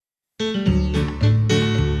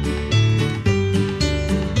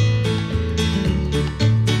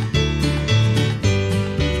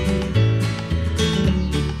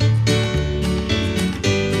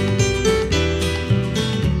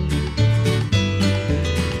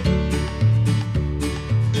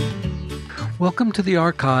Welcome to the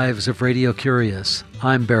archives of Radio Curious.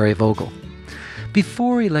 I'm Barry Vogel.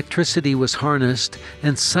 Before electricity was harnessed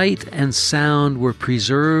and sight and sound were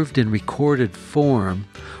preserved in recorded form,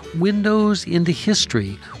 windows into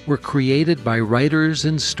history were created by writers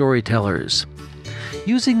and storytellers.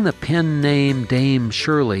 Using the pen name Dame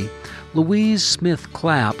Shirley, Louise Smith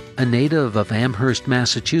Clapp, a native of Amherst,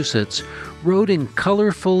 Massachusetts, wrote in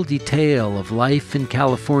colorful detail of life in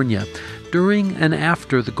California during and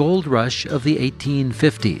after the gold rush of the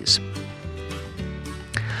 1850s.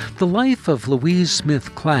 The life of Louise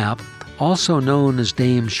Smith Clapp, also known as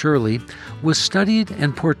Dame Shirley, was studied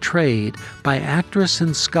and portrayed by actress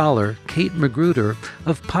and scholar Kate Magruder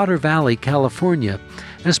of Potter Valley, California,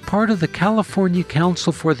 as part of the California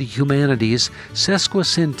Council for the Humanities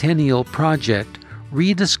sesquicentennial project,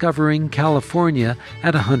 Rediscovering California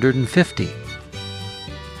at 150.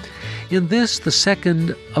 In this, the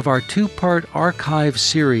second of our two-part archive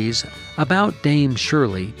series about Dame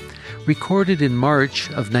Shirley, recorded in March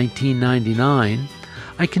of 1999,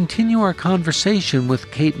 I continue our conversation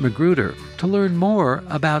with Kate Magruder to learn more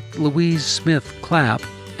about Louise Smith Clapp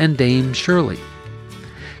and Dame Shirley.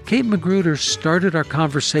 Kate Magruder started our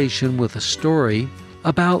conversation with a story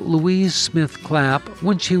about Louise Smith Clapp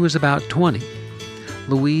when she was about 20.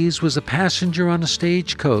 Louise was a passenger on a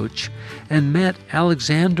stagecoach and met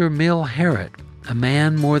Alexander Mill Harriott, a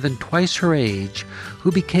man more than twice her age,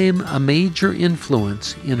 who became a major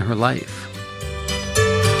influence in her life.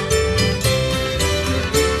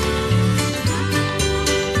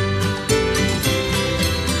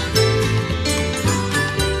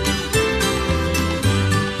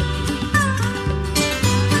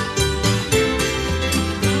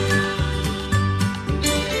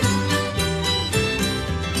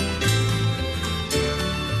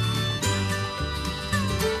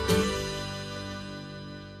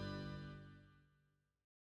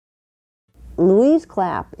 Louise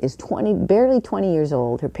Clapp is barely 20 years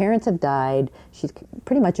old. Her parents have died. She's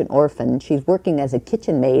pretty much an orphan. She's working as a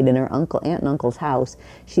kitchen maid in her aunt and uncle's house.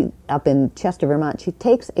 Up in Chester, Vermont. She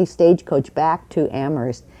takes a stagecoach back to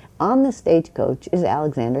Amherst. On the stagecoach is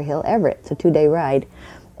Alexander Hill Everett. It's a 2-day ride.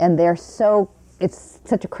 And it's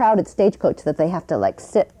such a crowded stagecoach that they have to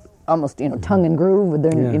sit almost, tongue and groove with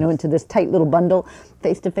their, into this tight little bundle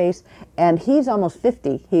face to face. And he's almost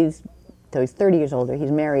 50. He's 30 years older.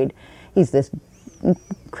 He's married. He's this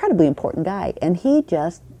incredibly important guy, and he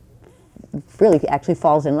just really actually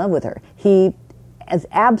falls in love with her. He is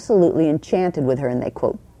absolutely enchanted with her, and they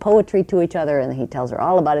quote poetry to each other, and he tells her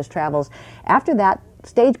all about his travels. After that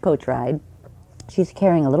stagecoach ride, she's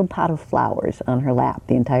carrying a little pot of flowers on her lap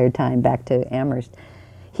the entire time back to Amherst.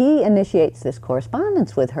 He initiates this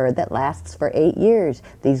correspondence with her that lasts for 8 years,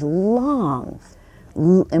 these long,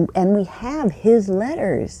 and we have his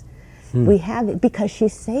letters. We have it because she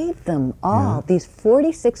saved them all. Yeah. These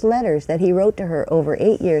 46 letters that he wrote to her over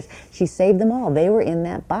 8 years, she saved them all. They were in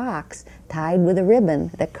that box tied with a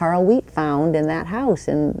ribbon that Carl Wheat found in that house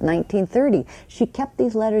in 1930. She kept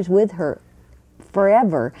these letters with her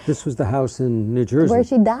forever. This was the house in New Jersey where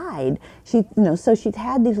she died. So she'd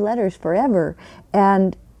had these letters forever,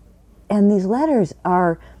 and these letters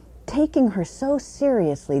are taking her so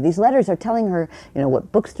seriously. These letters are telling her, what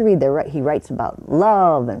books to read. He writes about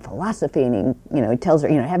love and philosophy, and he tells her,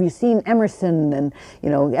 have you seen Emerson? And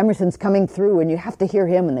Emerson's coming through, and you have to hear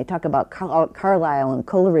him. And they talk about Carlyle and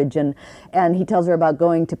Coleridge, and he tells her about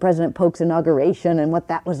going to President Polk's inauguration and what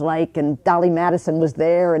that was like. And Dolly Madison was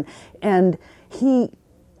there, and he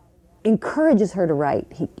encourages her to write.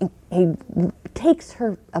 He takes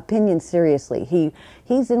her opinion seriously.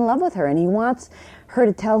 He's in love with her, and he wants her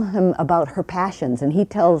to tell him about her passions, and he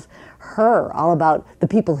tells her all about the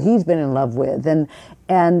people he's been in love with,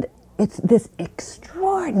 and it's this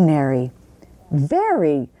extraordinary,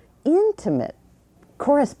 very intimate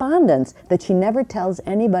correspondence that she never tells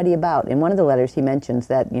anybody about. In one of the letters he mentions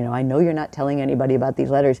that, I know you're not telling anybody about these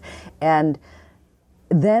letters, and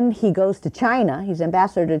then he goes to China. He's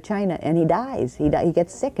ambassador to China, and he dies. He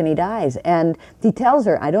gets sick, and he dies. And he tells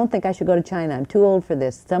her, I don't think I should go to China. I'm too old for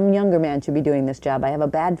this. Some younger man should be doing this job. I have a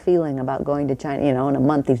bad feeling about going to China. In a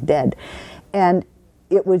month he's dead. And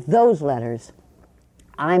it was those letters,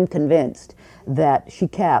 I'm convinced, that she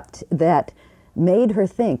kept that made her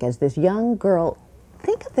think, as this young girl,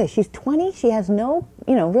 think of this, she's 20, she has no,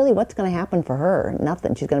 really what's going to happen for her?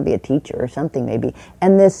 Nothing. She's going to be a teacher or something maybe.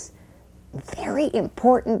 And this very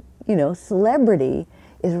important, celebrity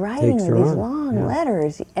is writing Takes her her these on, long yeah.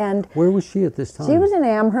 letters. And Where was she at this time? she was in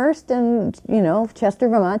Amherst and, Chester,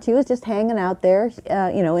 Vermont. She was just hanging out there,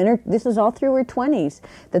 this is all through her 20s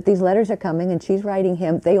that these letters are coming, and she's writing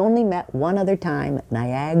him. They only met one other time at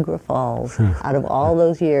Niagara Falls. Out of all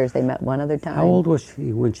those years, they met one other time. How old was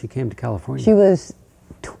she when she came to California? She was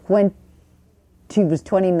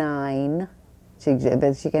 29.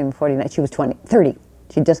 She came 49. She was 30.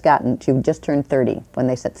 She'd just turned 30 when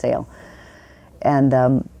they set sail.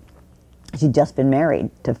 And she'd just been married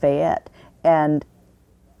to Fayette. And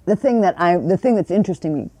the thing that's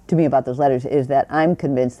interesting to me about those letters is that I'm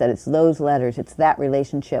convinced that it's those letters, it's that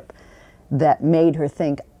relationship that made her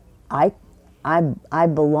think, I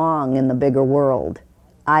belong in the bigger world.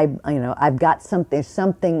 I've got there's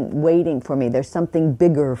something waiting for me. There's something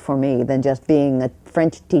bigger for me than just being a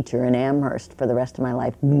French teacher in Amherst for the rest of my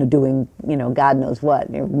life, doing, God knows what,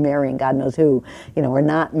 marrying God knows who, or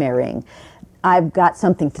not marrying. I've got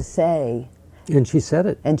something to say. And she said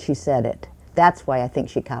it. That's why I think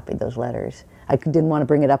she copied those letters. I didn't want to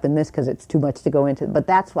bring it up in this because it's too much to go into, but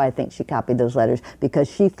that's why I think she copied those letters, because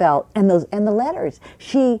she felt, and the letters,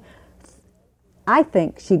 I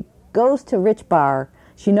think she goes to Rich Bar.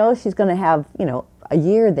 She knows she's going to have, a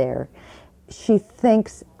year there. She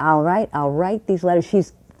thinks, I'll write these letters.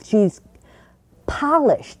 She's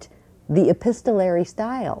polished the epistolary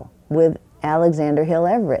style with Alexander Hill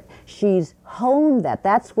Everett. She's honed that.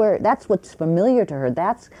 That's what's familiar to her.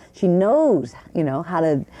 She knows, how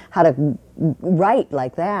to write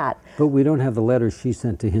like that. But we don't have the letters she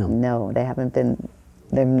sent to him. No, they haven't been.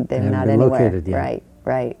 They're not been anywhere. Located yet.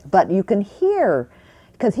 Right. But you can hear,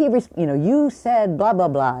 because you said blah blah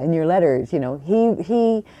blah in your letters. He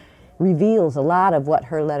reveals a lot of what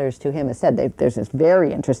her letters to him has said. There's this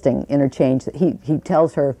very interesting interchange that he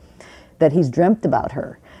tells her that he's dreamt about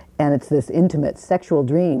her. And it's this intimate sexual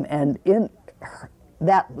dream. And in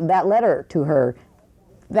that letter to her,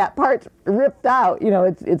 that part's ripped out.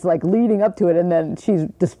 It's like leading up to it, and then she's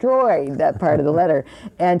destroyed that part of the letter.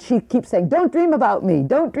 And she keeps saying, "Don't dream about me.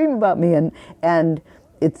 Don't dream about me." And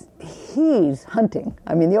he's hunting.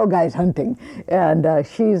 I mean, the old guy's hunting, and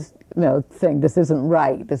she's saying, "This isn't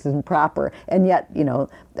right. This isn't proper." And yet,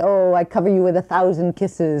 "Oh, I cover you with 1,000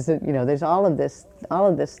 kisses." And, there's all of this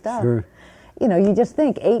stuff. Sure. You just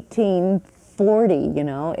think 1840,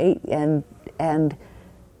 and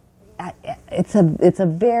it's a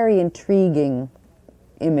very intriguing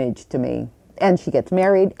image to me. And she gets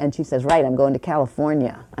married, and she says, "Right, I'm going to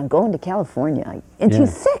California. And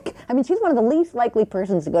she's sick. I mean, she's one of the least likely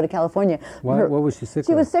persons to go to California. What was she sick with?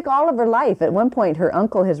 She was sick all of her life. At one point, her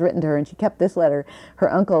uncle has written to her, and she kept this letter.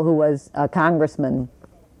 Her uncle, who was a congressman,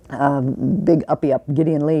 big uppy-up,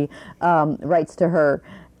 Gideon Lee, writes to her,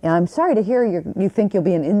 "I'm sorry to hear you think you'll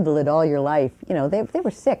be an invalid all your life." They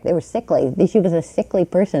were sick. They were sickly. She was a sickly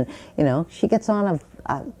person. She gets on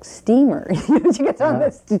a steamer. She gets on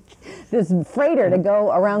this freighter to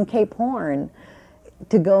go around Cape Horn,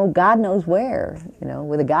 to go God knows where,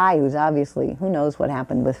 with a guy who's obviously, who knows what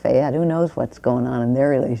happened with Fayette, who knows what's going on in their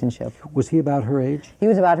relationship. Was he about her age? He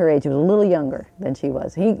was about her age. He was a little younger than she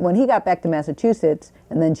was. When he got back to Massachusetts,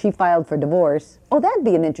 and then she filed for divorce. Oh, that'd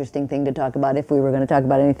be an interesting thing to talk about if we were going to talk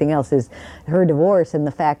about anything else, is her divorce and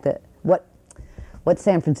the fact that what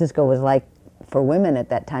San Francisco was like for women at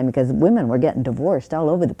that time, because women were getting divorced all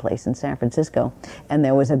over the place in San Francisco. And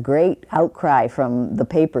there was a great outcry from the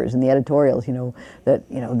papers and the editorials, that,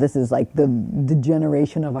 this is like the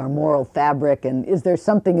degeneration of our moral fabric, and is there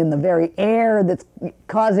something in the very air that's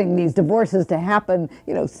causing these divorces to happen?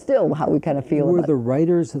 Still how we kind of feel about it. Were the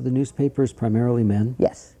writers of the newspapers primarily men?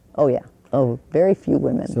 Yes. Oh, yeah. Oh, very few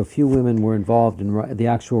women. So few women were involved in the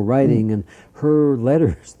actual writing, and her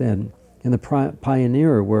letters then in the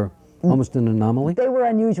Pioneer were almost an anomaly? They were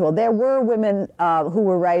unusual. There were women who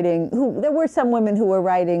were writing, there were some women who were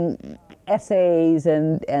writing essays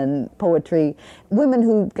and poetry, women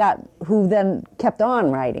who then kept on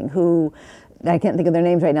writing, who, I can't think of their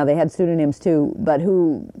names right now, they had pseudonyms too, but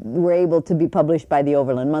who were able to be published by the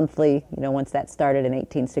Overland Monthly, once that started in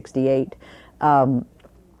 1868.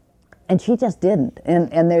 And she just didn't.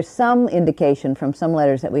 And there's some indication from some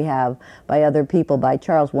letters that we have by other people, by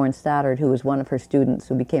Charles Warren Stoddard, who was one of her students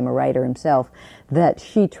who became a writer himself, that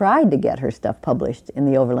she tried to get her stuff published in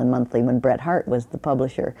the Overland Monthly when Bret Harte was the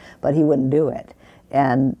publisher, but he wouldn't do it.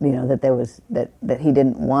 And that there was that he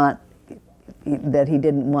didn't want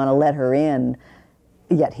to let her in,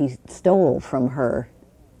 yet he stole from her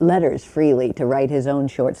letters freely to write his own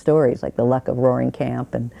short stories, like The Luck of Roaring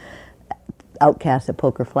Camp and Outcasts at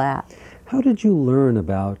Poker Flat. How did you learn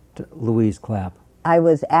about Louise Clapp? I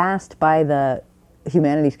was asked by the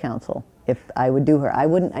Humanities Council if I would do her. I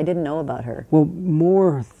didn't know about her. Well,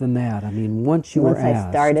 more than that, I mean, once you were asked, I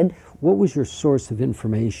started, what was your source of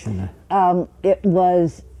information? It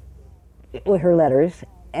was her letters,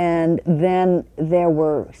 and then there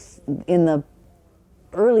were, in the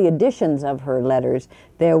early editions of her letters,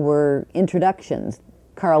 there were introductions.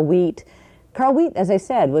 Carl Wheat, as I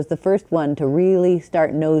said, was the first one to really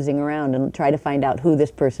start nosing around and try to find out who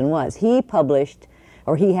this person was. He had published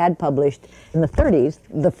in the 30s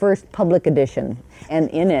the first public edition, and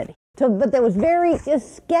in it. But there was very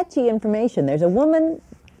just sketchy information. There's a woman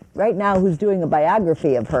right now who's doing a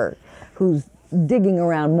biography of her, who's digging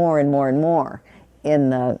around more and more and more in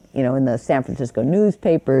the San Francisco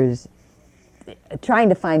newspapers, trying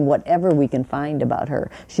to find whatever we can find about her.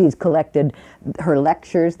 She's collected her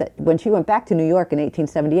lectures that when she went back to New York in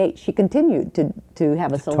 1878, she continued to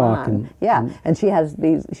have a salon. And she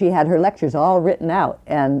had her lectures all written out,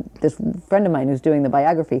 and this friend of mine who's doing the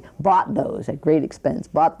biography bought those at great expense,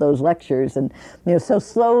 bought those lectures, and so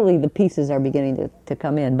slowly the pieces are beginning to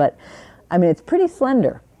come in. But I mean, it's pretty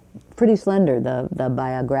slender, the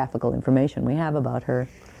biographical information we have about her.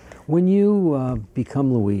 When you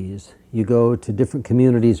become Louise, you go to different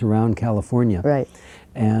communities around California. Right.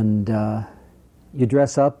 And you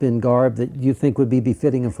dress up in garb that you think would be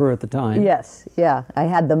befitting of her at the time. Yes, yeah. I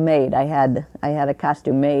had them made. I had a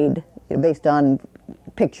costume made based on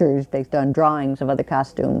pictures, based on drawings of other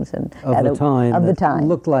costumes. And of the time.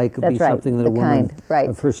 Looked like it would be something that a woman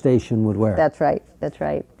of her station would wear. That's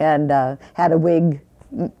right. And had a wig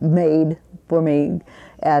made for me.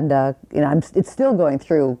 And, it's still going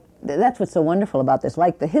through. That's what's so wonderful about this.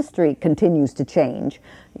 Like, the history continues to change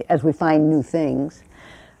as we find new things.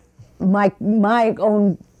 My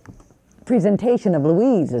own presentation of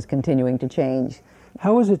Louise is continuing to change.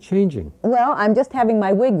 How is it changing? Well, I'm just having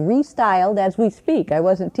my wig restyled as we speak. I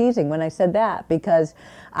wasn't teasing when I said that, because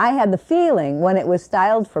I had the feeling when it was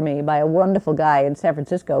styled for me by a wonderful guy in San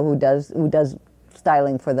Francisco who does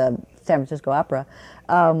styling for the San Francisco Opera,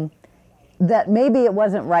 that maybe it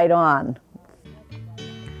wasn't right on.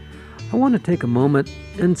 I want to take a moment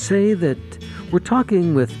and say that we're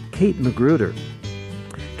talking with Kate Magruder.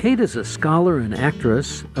 Kate is a scholar and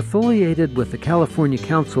actress affiliated with the California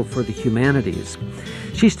Council for the Humanities.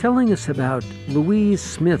 She's telling us about Louise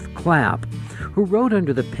Smith Clapp, who wrote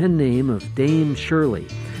under the pen name of Dame Shirley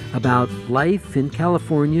about life in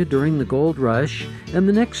California during the Gold Rush and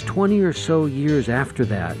the next 20 or so years after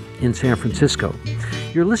that in San Francisco.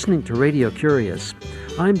 You're listening to Radio Curious.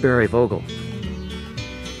 I'm Barry Vogel.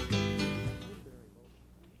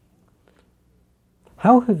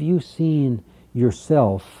 How have you seen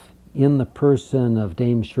yourself in the person of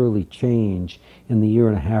Dame Shirley change in the year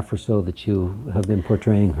and a half or so that you have been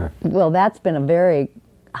portraying her? Well, that's been a very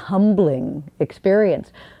humbling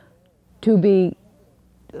experience to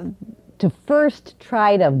first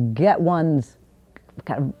try to get one's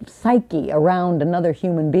kind of psyche around another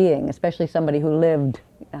human being, especially somebody who lived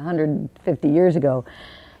 150 years ago,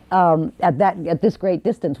 at this great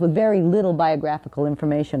distance with very little biographical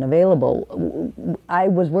information available. I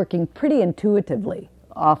was working pretty intuitively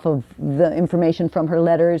off of the information from her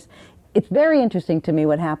letters. It's very interesting to me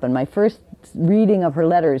what happened. My first reading of her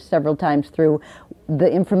letters several times through,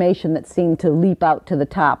 the information that seemed to leap out to the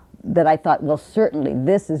top, that I thought, well, certainly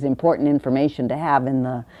this is important information to have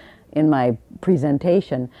in my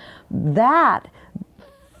presentation, that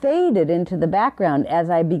faded into the background as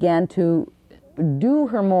I began to do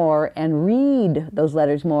her more and read those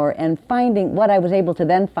letters more, and finding what I was able to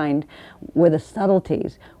then find were the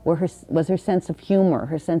subtleties, was her sense of humor,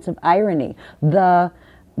 her sense of irony, her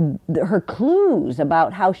clues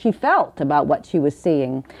about how she felt about what she was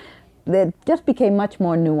seeing. It just became much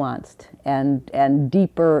more nuanced and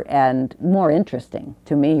deeper and more interesting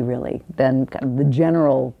to me, really, than kind of the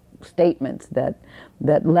general statements that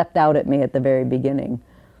leapt out at me at the very beginning.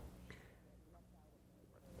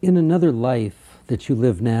 In another life that you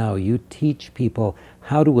live now, you teach people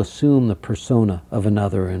how to assume the persona of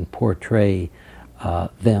another and portray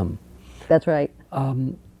them. That's right.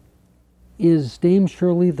 Is Dame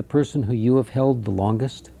Shirley the person who you have held the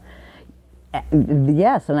longest?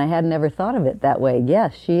 Yes, and I had never thought of it that way.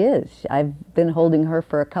 Yes, she is. I've been holding her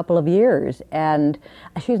for a couple of years, and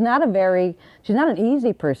she's not an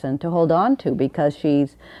easy person to hold on to, because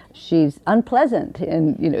she's unpleasant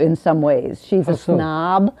in some ways. She's a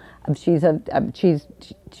snob. She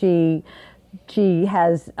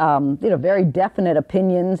has very definite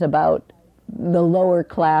opinions about the lower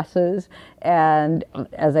classes, and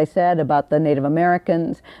as I said, about the Native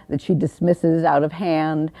Americans, that she dismisses out of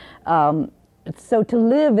hand. So to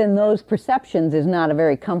live in those perceptions is not a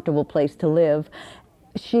very comfortable place to live.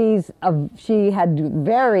 She had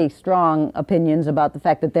very strong opinions about the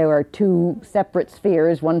fact that there are two separate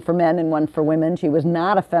spheres, one for men and one for women. She was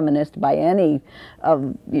not a feminist by any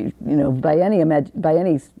by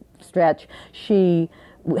any stretch. She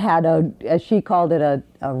had as she called it, a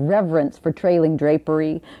reverence for trailing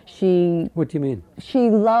drapery. What do you mean?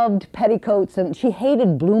 She loved petticoats and she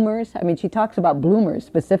hated bloomers. I mean, she talks about bloomers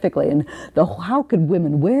specifically, and how could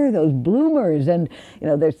women wear those bloomers? And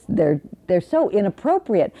they're so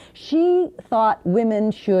inappropriate. She thought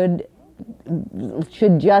women should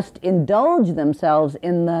just indulge themselves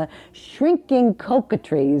in the shrinking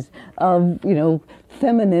coquetries of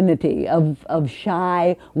femininity, of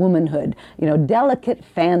shy womanhood, delicate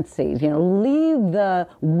fancies, leave the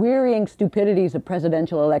wearying stupidities of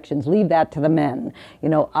presidential elections, leave that to the men.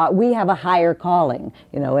 We have a higher calling,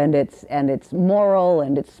 and it's moral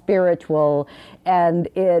and it's spiritual and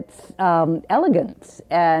it's elegance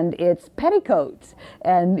and it's petticoats.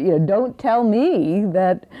 And don't tell me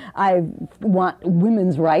that I want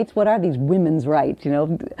women's rights. What are these women's rights?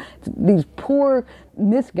 These poor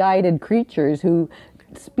misguided creatures who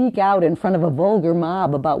speak out in front of a vulgar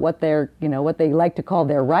mob about what what they like to call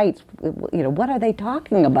their rights. What are they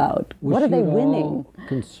talking about? What are they winning?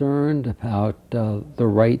 Concerned about the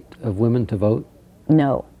right of women to vote?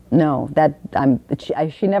 No.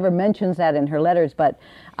 She never mentions that in her letters, but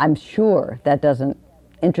I'm sure that doesn't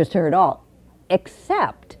interest her at all,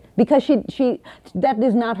 except because she that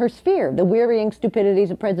is not her sphere, the wearying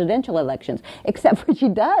stupidities of presidential elections, except for she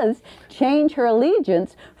does change her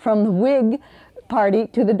allegiance from the Whig Party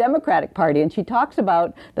to the Democratic Party. And she talks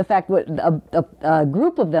about the fact that a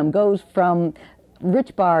group of them goes from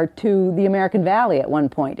Rich Bar to the American Valley at one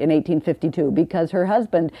point in 1852 because her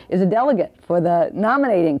husband is a delegate for the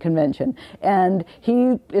nominating convention and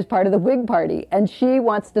he is part of the Whig Party, and she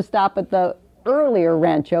wants to stop at the earlier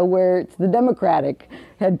rancho where it's the Democratic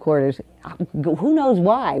headquarters. Who knows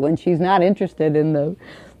why, when she's not interested in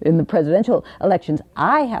the presidential elections.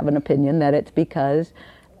 I have an opinion that it's because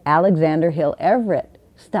Alexander Hill Everett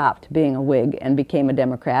stopped being a Whig and became a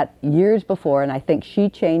Democrat years before, and I think she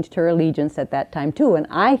changed her allegiance at that time too. And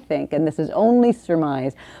I think, and this is only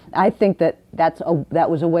surmise, I think that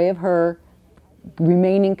was a way of her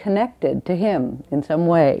remaining connected to him in some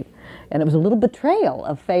way, and it was a little betrayal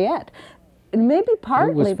of Fayette. And maybe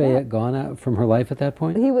partly. Was Fayette gone out from her life at that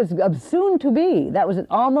point? He was soon to be. That was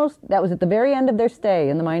at the very end of their stay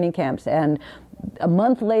in the mining camps, and a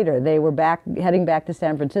month later they were heading back to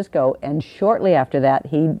San Francisco, and shortly after that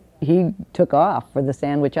he took off for the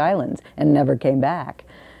Sandwich Islands and never came back,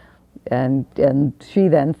 and she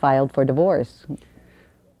then filed for divorce.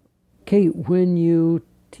 Kate, when you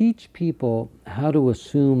teach people how to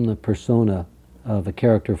assume the persona of a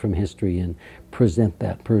character from history and present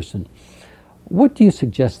that person, what do you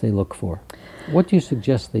suggest they look for? What do you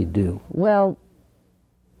suggest they do? Well,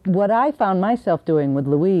 what I found myself doing with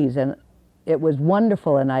Louise, and it was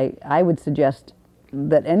wonderful, and I would suggest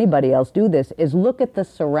that anybody else do this, is look at the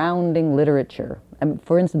surrounding literature.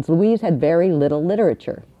 For instance, Louise had very little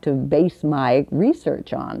literature to base my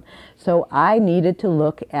research on. So I needed to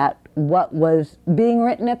look at what was being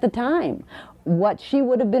written at the time, what she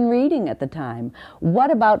would have been reading at the time.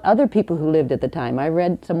 What about other people who lived at the time? I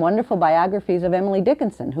read some wonderful biographies of Emily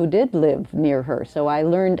Dickinson, who did live near her. So I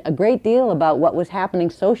learned a great deal about what was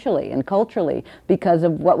happening socially and culturally because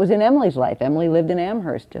of what was in Emily's life. Emily lived in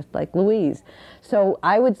Amherst, just like Louise. So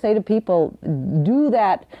I would say to people, do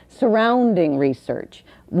that surrounding research.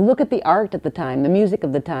 Look at the art at the time, the music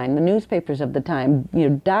of the time, the newspapers of the time.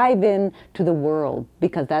 Dive in to the world,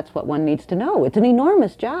 because that's what one needs to know. It's an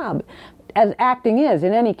enormous job, as acting is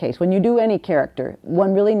in any case. When you do any character,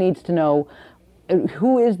 one really needs to know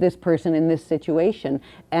who is this person in this situation,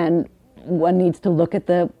 and one needs to look at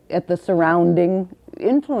the surrounding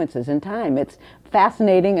influences in time. It's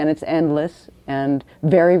fascinating and it's endless and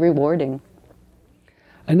very rewarding.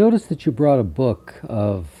 I noticed that you brought a book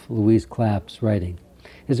of Louise Clapp's writing.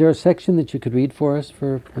 Is there a section that you could read for us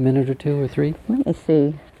for a minute or two or three? Let me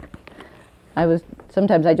see.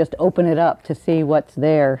 Sometimes I just open it up to see what's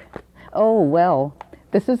there. Oh, well,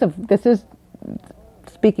 this is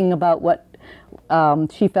speaking about what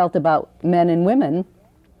she felt about men and women.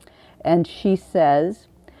 And she says,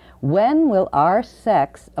 "When will our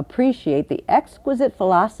sex appreciate the exquisite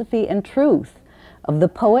philosophy and truth of the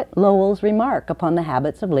poet Lowell's remark upon the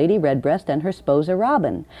habits of Lady Redbreast and her sposa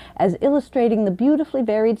Robin, as illustrating the beautifully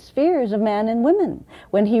varied spheres of man and women,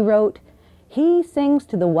 when he wrote, 'He sings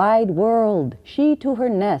to the wide world, she to her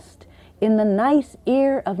nest, in the nice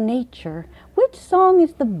ear of nature, which song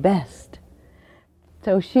is the best?'"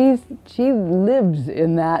 So she lives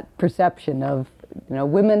in that perception of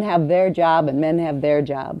women have their job and men have their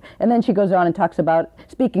job. And then she goes on and talks about,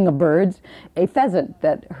 speaking of birds, a pheasant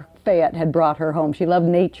that Fayette had brought her home. She loved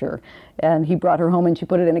nature, and he brought her home and she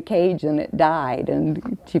put it in a cage and it died,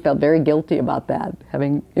 and she felt very guilty about that,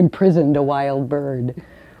 having imprisoned a wild bird.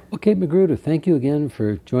 Well, Kate Magruder, thank you again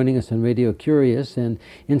for joining us on Radio Curious. And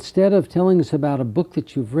instead of telling us about a book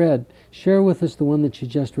that you've read, share with us the one that you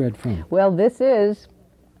just read from. Well, this is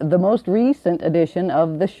the most recent edition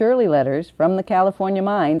of the Shirley letters from the California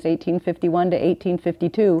mines, 1851 to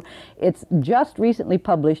 1852. It's just recently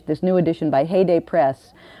published, this new edition by Heyday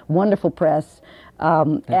Press, wonderful press.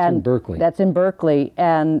 That's in Berkeley. That's in Berkeley.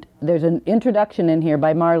 And there's an introduction in here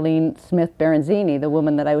by Marlene Smith Berenzini, the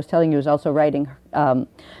woman that I was telling you is also writing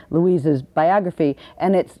Louise's biography.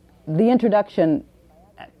 And the introduction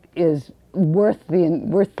is worth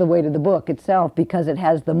the weight of the book itself, because it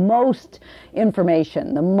has the most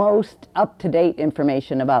information, the most up-to-date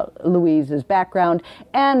information about Louise's background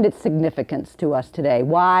and its significance to us today,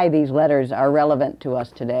 why these letters are relevant to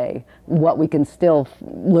us today, what we can still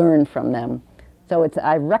learn from them. So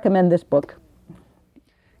I recommend this book.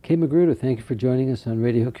 Kate Magruder, thank you for joining us on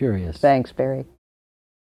Radio Curious. Thanks, Barry.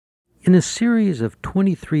 In a series of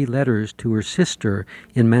 23 letters to her sister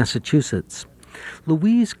in Massachusetts,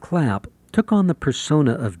 Louise Clapp took on the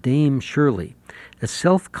persona of Dame Shirley, a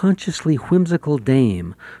self-consciously whimsical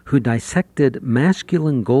dame who dissected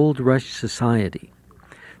masculine gold rush society.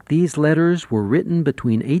 These letters were written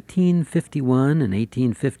between 1851 and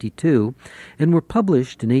 1852 and were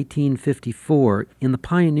published in 1854 in the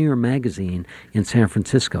Pioneer magazine in San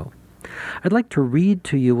Francisco. I'd like to read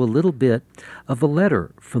to you a little bit of a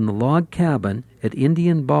letter from the log cabin at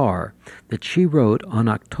Indian Bar that she wrote on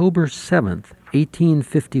October 7th,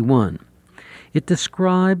 1851. It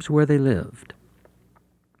describes where they lived.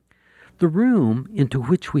 The room into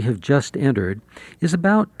which we have just entered is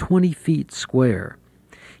about 20 feet square.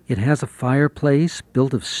 It has a fireplace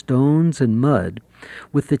built of stones and mud,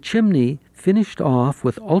 with the chimney finished off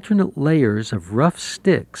with alternate layers of rough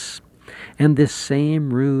sticks and this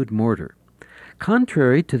same rude mortar.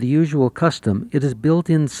 Contrary to the usual custom, it is built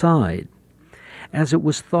inside, as it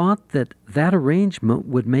was thought that that arrangement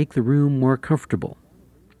would make the room more comfortable.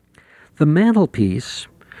 The mantelpiece,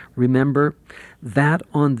 remember that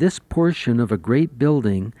on this portion of a great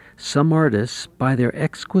building, some artists, by their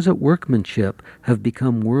exquisite workmanship, have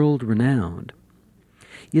become world-renowned,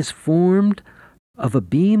 is formed of a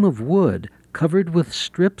beam of wood covered with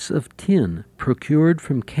strips of tin procured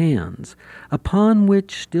from cans, upon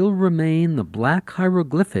which still remain the black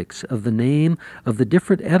hieroglyphics of the name of the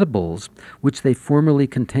different edibles which they formerly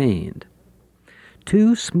contained.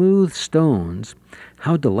 2 smooth stones,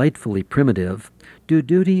 how delightfully primitive, do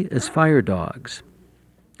duty as fire dogs.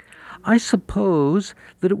 I suppose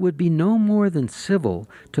that it would be no more than civil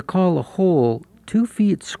to call a hole 2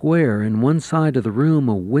 feet square in one side of the room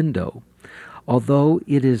a window, although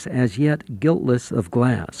it is as yet guiltless of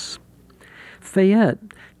glass. Fayette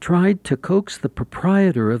tried to coax the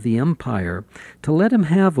proprietor of the Empire to let him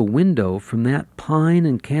have a window from that pine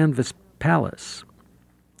and canvas palace,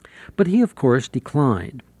 but he of course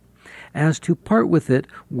declined, as to part with it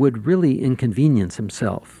would really inconvenience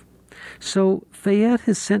himself. So Fayette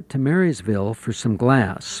has sent to Marysville for some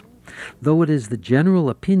glass, though it is the general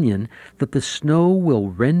opinion that the snow will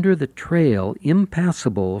render the trail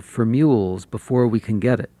impassable for mules before we can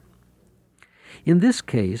get it. In this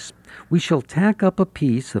case, we shall tack up a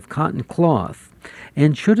piece of cotton cloth,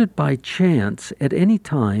 and should it by chance at any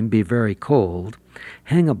time be very cold,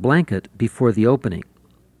 hang a blanket before the opening.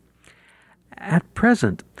 At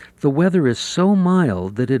present, the weather is so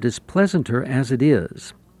mild that it is pleasanter as it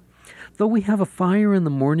is, though we have a fire in the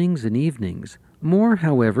mornings and evenings, more,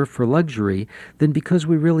 however, for luxury than because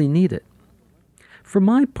we really need it. For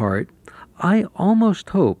my part, I almost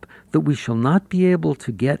hope that we shall not be able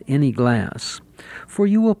to get any glass, for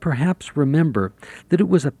you will perhaps remember that it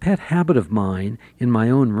was a pet habit of mine in my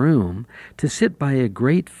own room to sit by a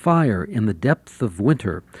great fire in the depth of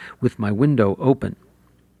winter with my window open.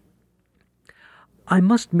 I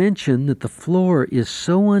must mention that the floor is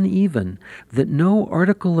so uneven that no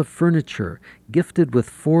article of furniture gifted with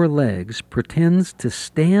 4 legs pretends to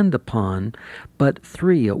stand upon but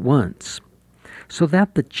 3 at once, so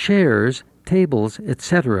that the chairs, tables,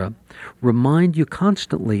 etc., remind you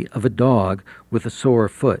constantly of a dog with a sore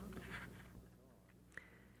foot.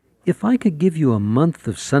 If I could give you a month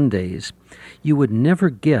of Sundays, you would never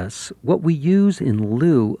guess what we use in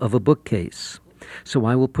lieu of a bookcase. So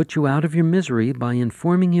I will put you out of your misery by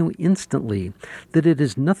informing you instantly that it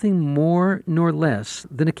is nothing more nor less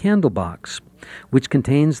than a candle box, which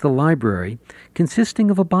contains the library, consisting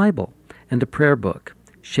of a Bible and a prayer book,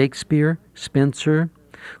 Shakespeare, Spenser,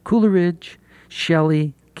 Coleridge,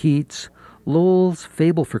 Shelley, Keats, Lowell's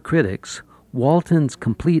Fable for Critics, Walton's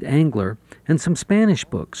Complete Angler, and some Spanish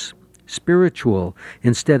books, spiritual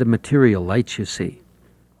instead of material lights, you see.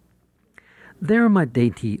 There, my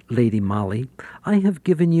dainty Lady Molly, I have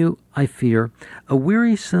given you, I fear, a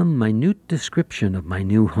wearisome, minute description of my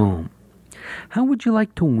new home. How would you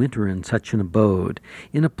like to winter in such an abode,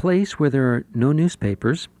 in a place where there are no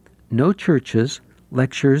newspapers, no churches,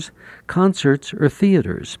 lectures, concerts, or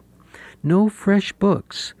theaters, no fresh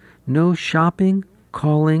books, no shopping,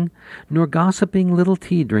 calling, nor gossiping little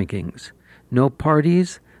tea drinkings, no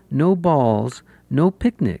parties, no balls, no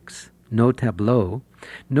picnics, no tableau,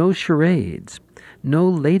 no charades, no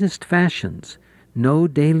latest fashions, no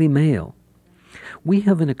Daily Mail. We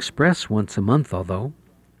have an express once a month, although.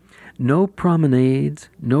 No promenades,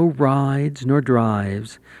 no rides nor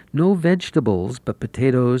drives, no vegetables but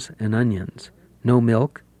potatoes and onions, no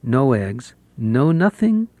milk, no eggs, no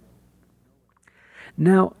nothing.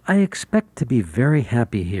 Now, I expect to be very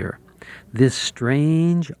happy here. This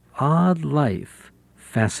strange, odd life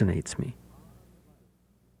fascinates me.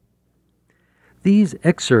 These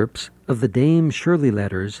excerpts of the Dame Shirley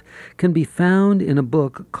letters can be found in a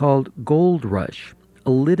book called Gold Rush, a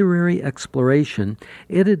literary exploration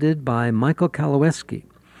edited by Michael Kalowski.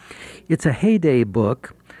 It's a heyday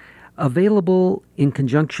book available in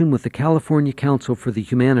conjunction with the California Council for the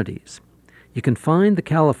Humanities. You can find the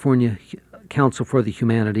California Council for the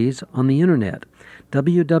Humanities on the internet,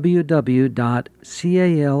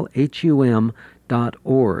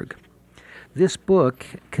 www.calhum.org. This book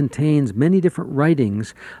contains many different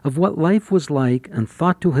writings of what life was like and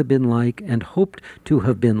thought to have been like and hoped to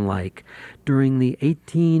have been like during the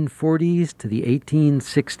 1840s to the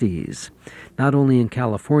 1860s, not only in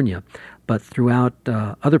California, but throughout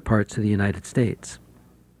other parts of the United States.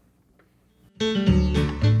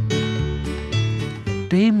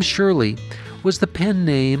 Dame Shirley was the pen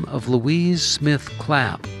name of Louise Smith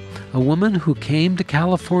Clapp, a woman who came to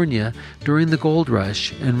California during the gold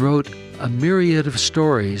rush and wrote a myriad of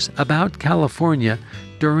stories about California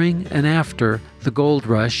during and after the gold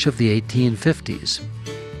rush of the 1850s.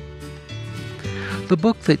 The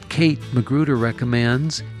book that Kate Magruder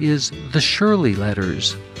recommends is The Shirley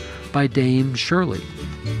Letters by Dame Shirley.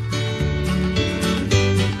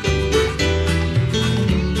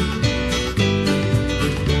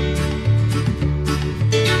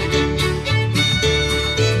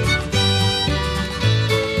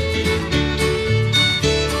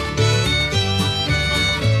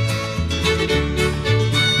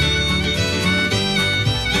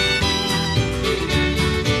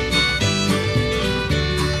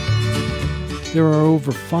 There are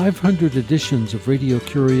over 500 editions of Radio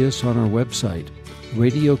Curious on our website,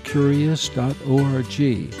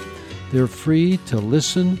 radiocurious.org. They're free to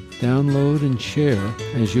listen, download, and share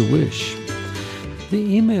as you wish. The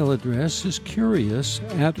email address is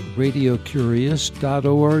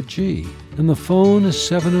curious@radiocurious.org, and the phone is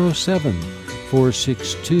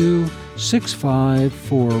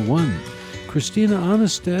 707-462-6541. Christina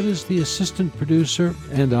Onnested is the assistant producer,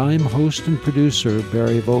 and I'm host and producer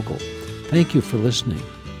Barry Vogel. Thank you for listening.